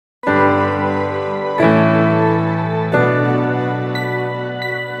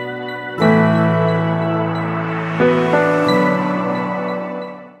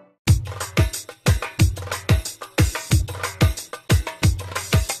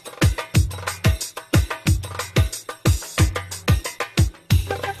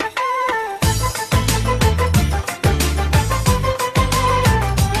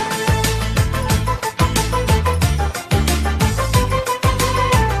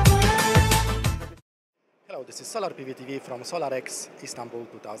Hello, this is Solar PVTV from SolarX Istanbul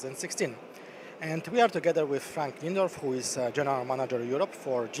 2016. And we are together with Frank Niendorf, who is General Manager Europe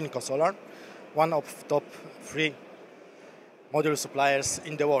for JinkoSolar, one of top 3 module suppliers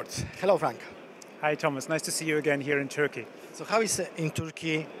in the world. Hello, Frank. Hi, Thomas. Nice to see you again here in Turkey. So how is in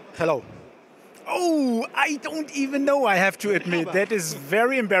Turkey? Hello. Oh, I don't even know, I have to admit. That is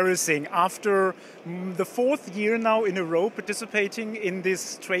very embarrassing. After the 4th year now in a row participating in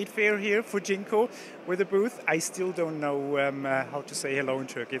this trade fair here for Jinko with a booth, I still don't know how to say hello in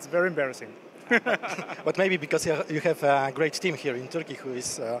Turkey. It's very embarrassing. But maybe because you have a great team here in Turkey who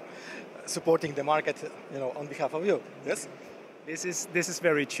is supporting the market, on behalf of you. Yes. This is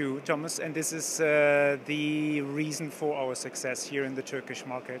very true, Thomas, and this is the reason for our success here in the Turkish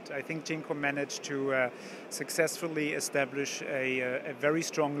market. I think Jinko managed to successfully establish a very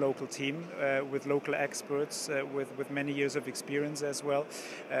strong local team with local experts, with many years of experience as well,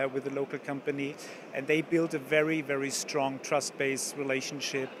 with the local company, and they built a very, very strong trust-based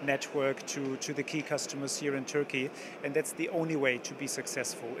relationship network to the key customers here in Turkey, and that's the only way to be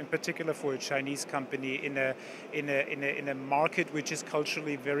successful, in particular for a Chinese company in a market which is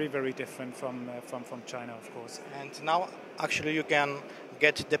culturally very, very different from China, of course. And now, actually, you can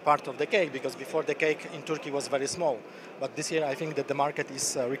get the part of the cake, because before the cake in Turkey was very small. But this year, I think that the market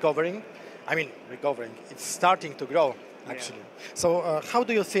is recovering. I mean, recovering. It's starting to grow, actually. Yeah. So how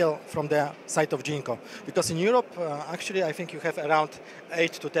do you feel from the side of Jinko? Because in Europe, actually, I think you have around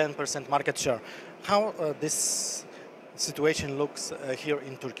 8 to 10% market share. How this situation looks here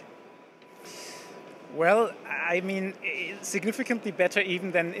in Turkey? Well, I mean, significantly better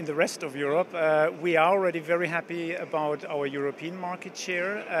even than in the rest of Europe. We are already very happy about our European market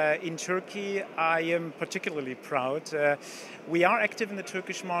share. In Turkey, I am particularly proud. We are active in the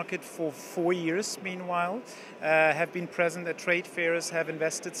Turkish market for 4 years, meanwhile, have been present at trade fairs, have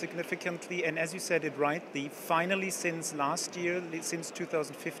invested significantly, and as you said it rightly, finally since last year, since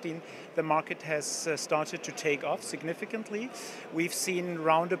 2015, the market has started to take off significantly. We've seen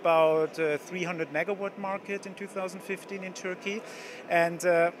round about 300 megawatt market in 2015 in Turkey, and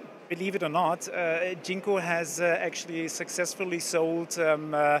believe it or not, Jinko has actually successfully sold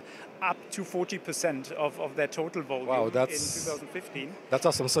up to 40% of their total volume in 2015. That's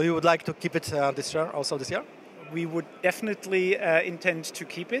awesome. So you would like to keep it this year, also this year? We would definitely intend to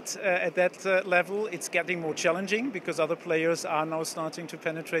keep it at that level. It's getting more challenging because other players are now starting to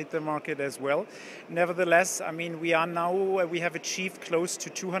penetrate the market as well. Nevertheless, I mean, we have achieved close to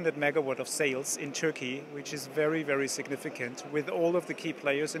 200 megawatt of sales in Turkey, which is very, very significant with all of the key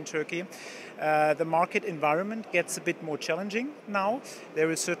players in Turkey. The market environment gets a bit more challenging now. There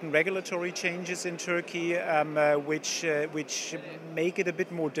are certain regulatory changes in Turkey which make it a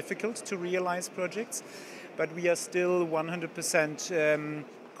bit more difficult to realize projects. But we are still 100%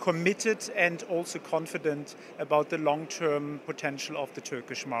 committed and also confident about the long-term potential of the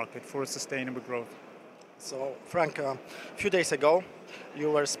Turkish market for a sustainable growth. So, Frank, a few days ago, you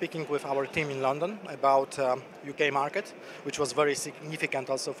were speaking with our team in London about UK market, which was very significant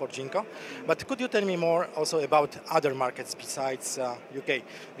also for Jinko. But could you tell me more also about other markets besides UK?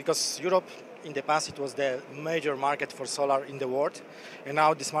 Because Europe, in the past, it was the major market for solar in the world, and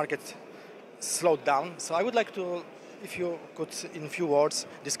now this market slowed down. So I would like to, if you could, in few words,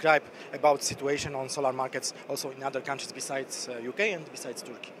 describe about situation on solar markets also in other countries besides UK and besides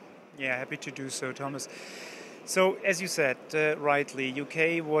Turkey. Yeah, happy to do so, Thomas. So, as you said rightly,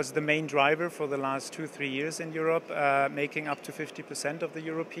 UK was the main driver for the last 2-3 years in Europe, making up to 50% of the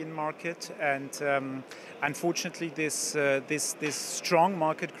European market. And unfortunately, this strong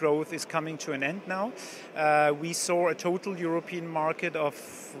market growth is coming to an end now. We saw a total European market of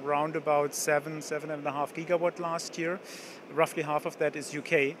around about 7.5 gigawatt last year. Roughly half of that is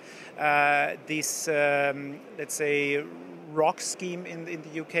UK. Let's say, ROC scheme in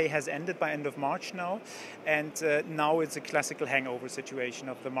the UK has ended by end of March now, and now it's a classical hangover situation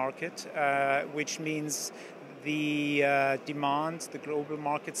of the market, which means the demand, the global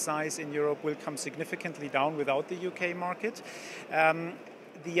market size in Europe will come significantly down without the UK market.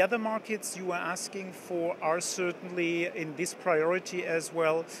 The other markets you are asking for are certainly in this priority as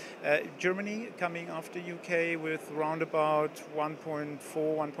well. Germany coming after UK with around about 1.4,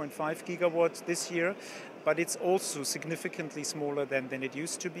 1.5 gigawatts this year, but it's also significantly smaller than it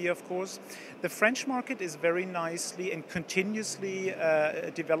used to be, of course. The French market is very nicely and continuously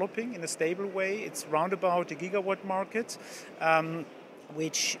developing in a stable way. It's round about a gigawatt market,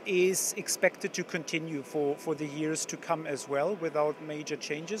 which is expected to continue for the years to come as well without major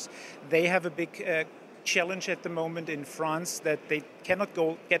changes. They have a big challenge at the moment in France that they cannot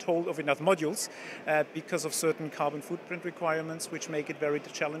get hold of enough modules because of certain carbon footprint requirements, which make it very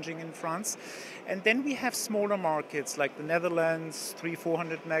challenging in France. And then we have smaller markets like the Netherlands,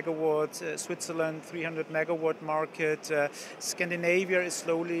 300-400 megawatt, Switzerland, 300 megawatt market. Scandinavia is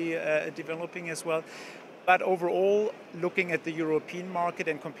slowly developing as well. But overall, looking at the European market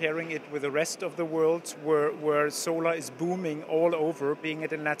and comparing it with the rest of the world, where solar is booming all over, being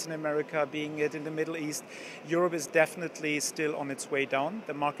it in Latin America, being it in the Middle East, Europe is definitely still on its way down.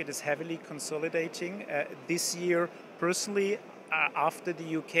 The market is heavily consolidating. This year, personally, after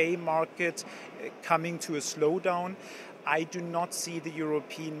the UK market coming to a slowdown, I do not see the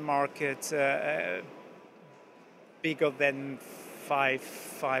European market bigger than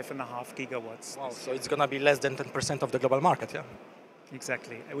 5.5 gigawatts. Wow, so it's going to be less than 10% of the global market, yeah?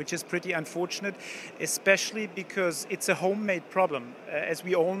 Exactly, which is pretty unfortunate, especially because it's a homemade problem. As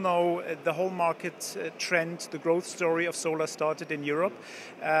we all know, the whole market trend, the growth story of solar started in Europe.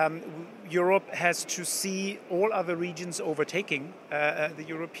 Europe has to see all other regions overtaking the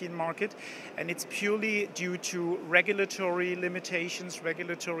European market, and it's purely due to regulatory limitations,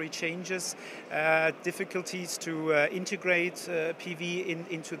 regulatory changes, difficulties to integrate PV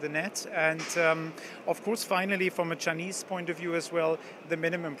into the net, and of course, finally, from a Chinese point of view as well, the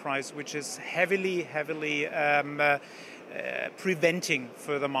minimum price, which is heavily preventing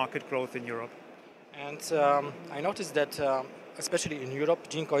further market growth in Europe. And I noticed that, especially in Europe,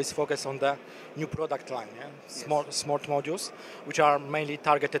 Jinko is focused on the new product line, yeah? Smart modules, which are mainly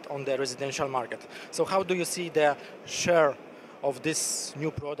targeted on the residential market. So how do you see the share of these new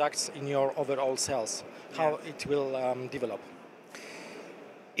products in your overall sales? How it will develop?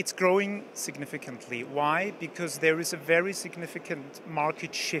 It's growing significantly. Why? Because there is a very significant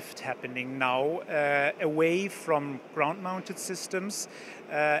market shift happening now away from ground-mounted systems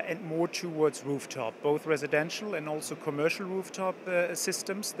and more towards rooftop, both residential and also commercial rooftop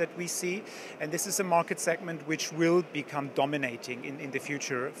systems that we see. And this is a market segment which will become dominating in the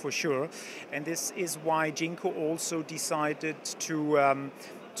future for sure. And this is why Jinko also decided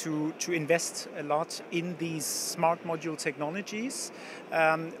to invest a lot in these smart module technologies,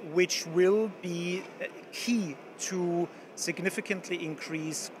 which will be key to significantly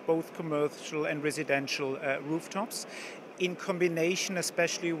increase both commercial and residential rooftops, in combination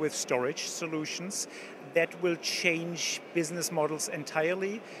especially with storage solutions that will change business models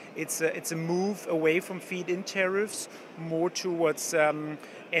entirely. It's a move away from feed-in tariffs, more towards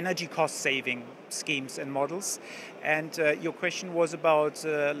energy cost-saving schemes and models. And your question was about,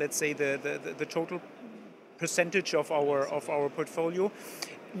 let's say, the total percentage of our portfolio.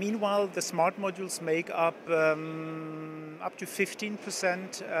 Meanwhile, the smart modules make up to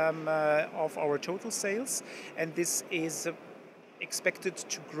 15% of our total sales, and this is expected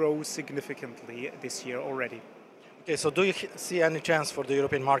to grow significantly this year already. Okay, so do you see any chance for the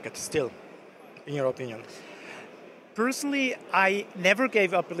European market still, in your opinion? Personally, I never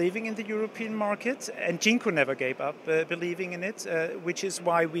gave up believing in the European market, and Jinko never gave up believing in it, which is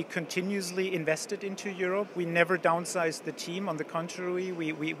why we continuously invested into Europe. We never downsized the team. On the contrary,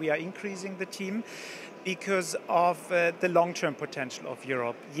 we are increasing the team because of the long-term potential of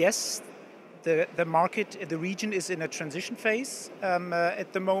Europe. Yes, the market, the region is in a transition phase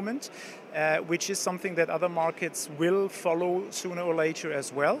at the moment, which is something that other markets will follow sooner or later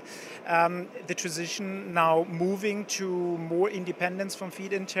as well. The transition now moving to more independence from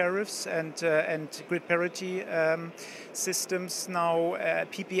feed-in tariffs and grid parity systems now,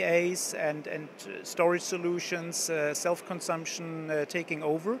 PPAs and storage solutions, self-consumption taking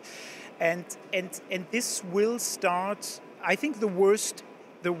over. And this will start, I think the worst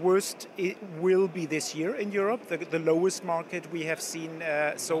it will be this year in Europe, the lowest market we have seen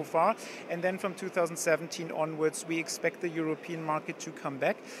so far. And then from 2017 onwards, we expect the European market to come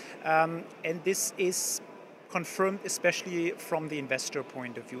back. And this is confirmed especially from the investor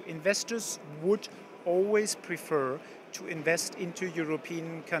point of view. Investors would always prefer to invest into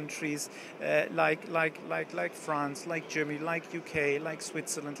European countries like France, like Germany, like UK, like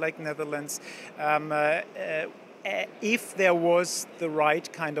Switzerland, like Netherlands, if there was the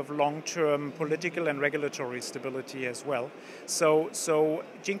right kind of long-term political and regulatory stability as well. So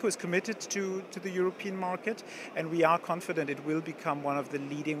Jinko is committed to the European market, and we are confident it will become one of the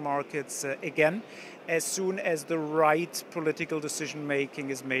leading markets again, as soon as the right political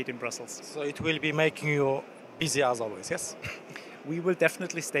decision-making is made in Brussels. So it will be making you busy as always, yes? We will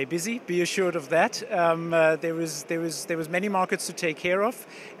definitely stay busy, be assured of that. There is many markets to take care of,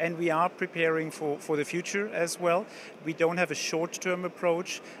 and we are preparing for the future as well. We don't have a short-term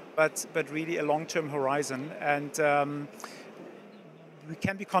approach, but really a long-term horizon. And we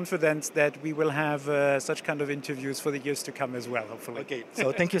can be confident that we will have such kind of interviews for the years to come as well, hopefully. Okay,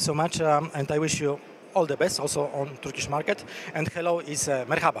 so thank you so much, and I wish you all the best also on Turkish market. And hello is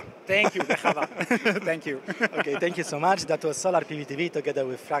merhaba. Thank you, merhaba. Thank you. Okay, thank you so much. That was Solar PV TV together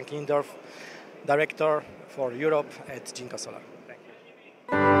with Frank Niendorf, Director for Europe at JinkoSolar.